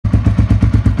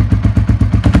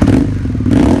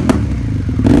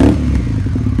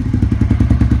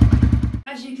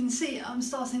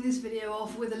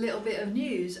little bit of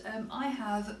news. I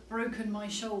have broken my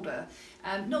shoulder.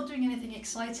 Not doing anything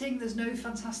exciting, there's no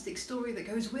fantastic story that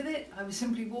goes with it. I was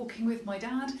simply walking with my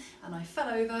dad and I fell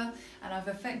over and I've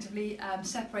effectively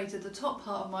separated the top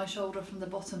part of my shoulder from the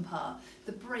bottom part.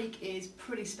 The break is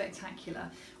pretty spectacular,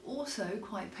 also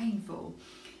quite painful.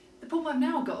 The problem I've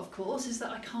now got, of course, is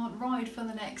that I can't ride for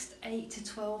the next 8 to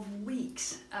 12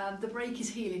 weeks. The break is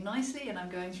healing nicely and I'm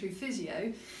going through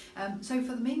physio, so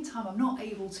for the meantime I'm not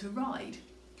able to ride.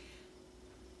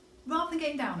 Rather than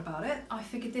getting down about it, I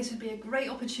figured this would be a great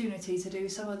opportunity to do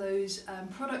some of those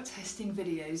product testing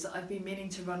videos that I've been meaning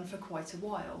to run for quite a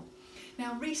while.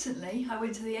 Now recently I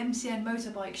went to the MCN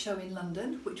Motorbike show in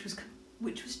London, which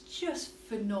was just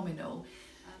phenomenal.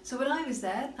 So when I was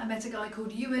there, I met a guy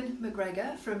called Ewan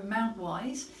McGregor from Mount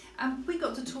Wise, and we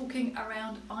got to talking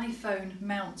around iPhone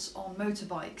mounts on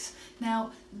motorbikes.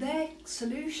 Now, their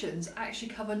solutions actually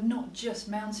cover not just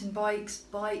mountain bikes,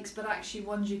 but actually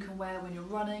ones you can wear when you're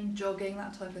running, jogging,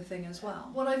 that type of thing as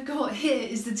well. What I've got here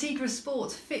is the Tigra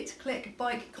Sport Fit Click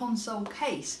Bike Console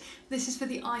case. This is for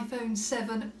the iPhone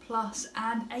 7 Plus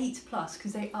and 8 Plus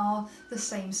because they are the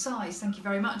same size. Thank you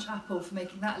very much, Apple, for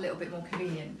making that a little bit more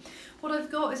convenient. What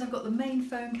I've got is I've got the main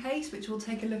phone case, which we'll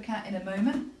take a look at in a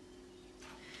moment.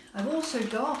 I've also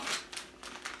got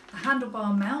a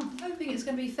handlebar mount. I'm hoping it's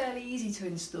going to be fairly easy to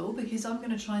install because I'm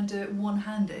going to try and do it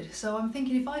one-handed. So I'm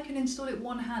thinking if I can install it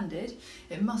one-handed,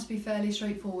 it must be fairly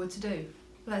straightforward to do.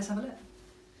 Let's have a look.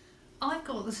 I've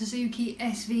got the Suzuki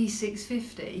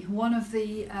SV650, one of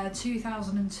the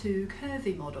 2002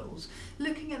 curvy models.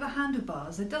 Looking at the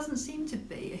handlebars, there doesn't seem to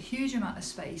be a huge amount of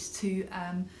space to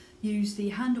use the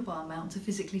handlebar mount to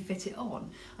physically fit it on.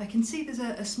 I can see there's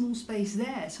a small space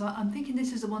there, so I'm thinking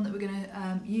this is the one that we're going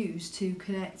to use to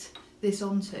connect this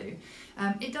onto.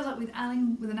 It does that with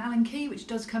an Allen key, which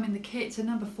does come in the kit. It's a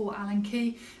number 4 Allen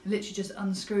key, and literally just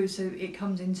unscrews so it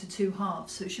comes into 2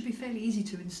 halves, so it should be fairly easy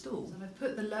to install. And I've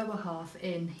put the lower half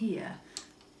in here,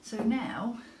 so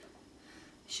now I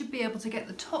should be able to get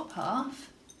the top half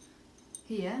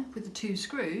here with the 2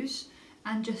 screws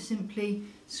and just simply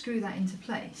screw that into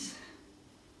place.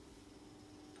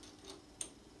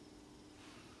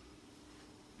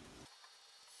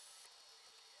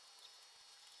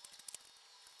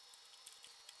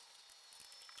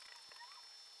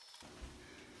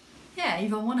 Yeah,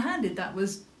 even one-handed, that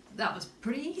was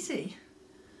pretty easy.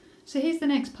 So here's the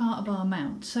next part of our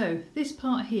mount. So this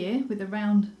part here with the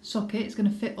round socket is going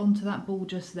to fit onto that ball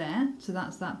just there, so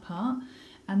that's that part.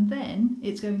 And then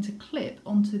it's going to clip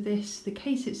onto this, the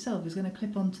case itself is going to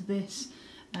clip onto this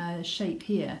shape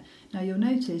here. Now you'll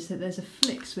notice that there's a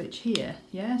flick switch here,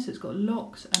 yeah? So it's got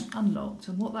locked and unlocked,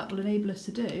 and what that will enable us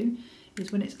to do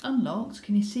is when it's unlocked,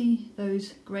 can you see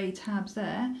those grey tabs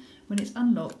there? When it's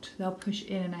unlocked, they'll push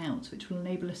in and out, which will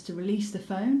enable us to release the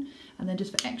phone, and then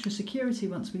just for extra security,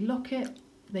 once we lock it,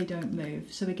 they don't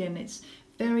move. So again, it's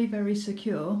very, very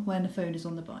secure when the phone is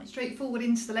on the bike. Straightforward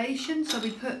installation, so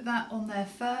we put that on there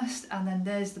first, and then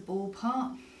there's the ball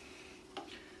part.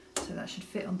 So that should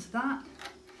fit onto that.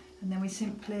 And then we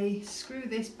simply screw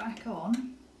this back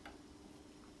on.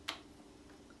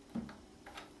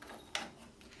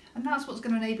 And that's what's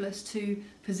going to enable us to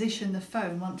position the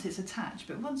phone once it's attached.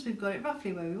 But once we've got it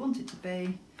roughly where we want it to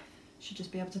be, should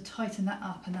just be able to tighten that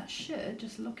up, and that should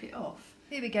just lock it off.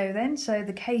 Here we go then, so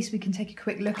the case we can take a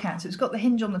quick look at. So it's got the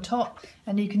hinge on the top,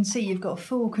 and you can see you've got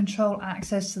full control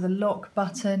access to the lock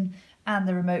button and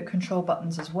the remote control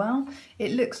buttons as well.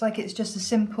 It looks like it's just a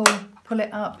simple pull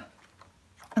it up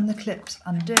and the clips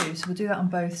undo. So we'll do that on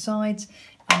both sides.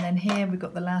 And then here we've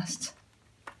got the last,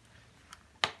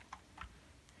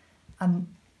 and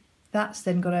that's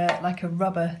then got like a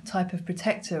rubber type of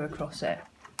protector across it.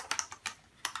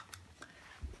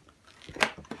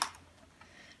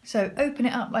 So open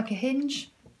it up like a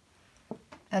hinge,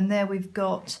 and there we've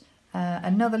got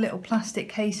another little plastic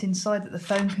case inside that the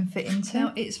phone can fit into.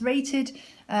 Now it's rated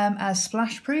as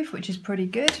splash proof, which is pretty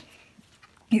good.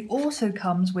 It also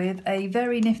comes with a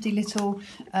very nifty little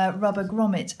rubber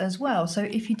grommet as well. So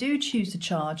if you do choose to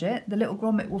charge it, the little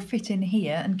grommet will fit in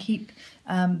here and keep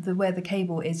where the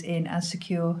cable is in as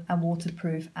secure and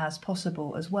waterproof as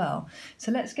possible as well.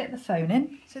 So let's get the phone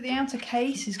in. So the outer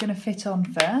case is going to fit on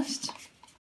first.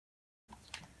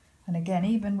 And again,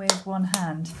 even with one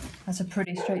hand, that's a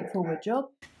pretty straightforward job.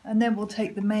 And then we'll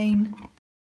take the main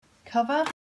cover.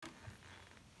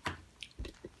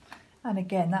 And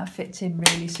again, that fits in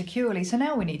really securely. So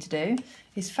now all we need to do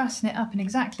is fasten it up in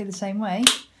exactly the same way,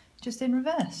 just in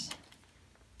reverse.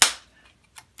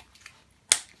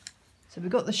 So we've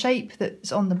got the shape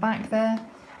that's on the back there,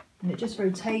 and it just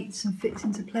rotates and fits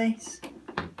into place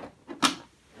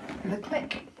with a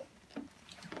click.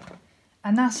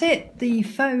 And that's it. The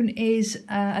phone is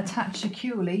attached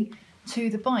securely to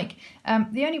the bike.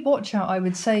 The only watch out I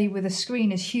would say with a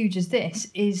screen as huge as this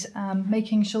is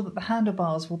making sure that the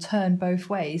handlebars will turn both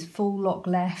ways, full lock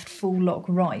left, full lock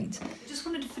right. I just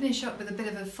wanted to finish up with a bit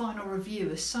of a final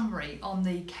review, a summary on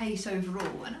the case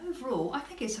overall. And overall, I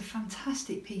think it's a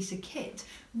fantastic piece of kit.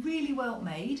 Really well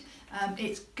made.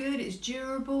 It's good, it's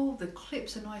durable, the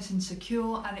clips are nice and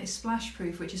secure, and it's splash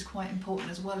proof, which is quite important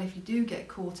as well if you do get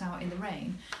caught out in the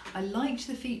rain. I liked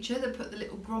the feature that put the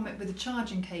little grommet with the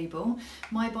charging cable.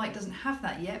 My bike doesn't have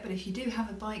that yet, but if you do have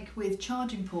a bike with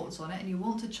charging ports on it and you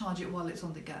want to charge it while it's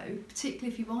on the go,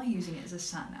 particularly if you are using it as a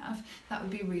sat-nav, that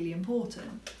would be really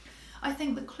important. I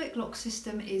think the click lock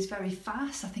system is very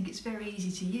fast. I think it's very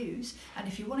easy to use, and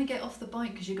if you want to get off the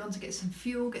bike because you're going to get some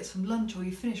fuel, get some lunch, or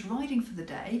you finish riding for the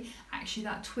day, actually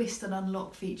that twist and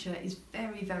unlock feature is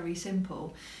very, very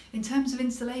simple. In terms of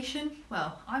installation,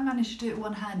 well, I managed to do it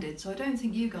one-handed, so I don't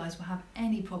think you guys will have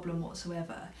any problem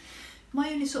whatsoever. My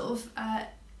only sort of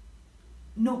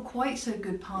not quite so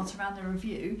good part around the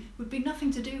review would be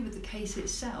nothing to do with the case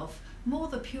itself, more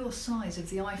the pure size of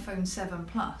the iPhone 7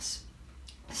 Plus.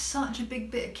 Such a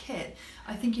big bit of kit.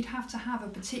 I think you'd have to have a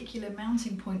particular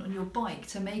mounting point on your bike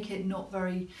to make it not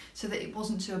very, so that it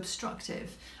wasn't too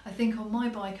obstructive. I think on my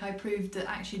bike I proved that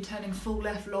actually turning full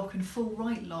left lock and full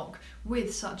right lock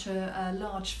with such a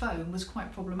large phone was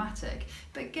quite problematic.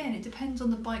 But again, it depends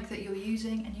on the bike that you're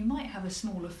using, and you might have a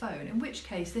smaller phone, in which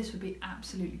case this would be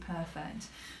absolutely perfect.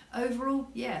 Overall,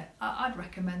 yeah, I'd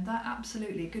recommend that,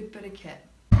 absolutely, a good bit of kit.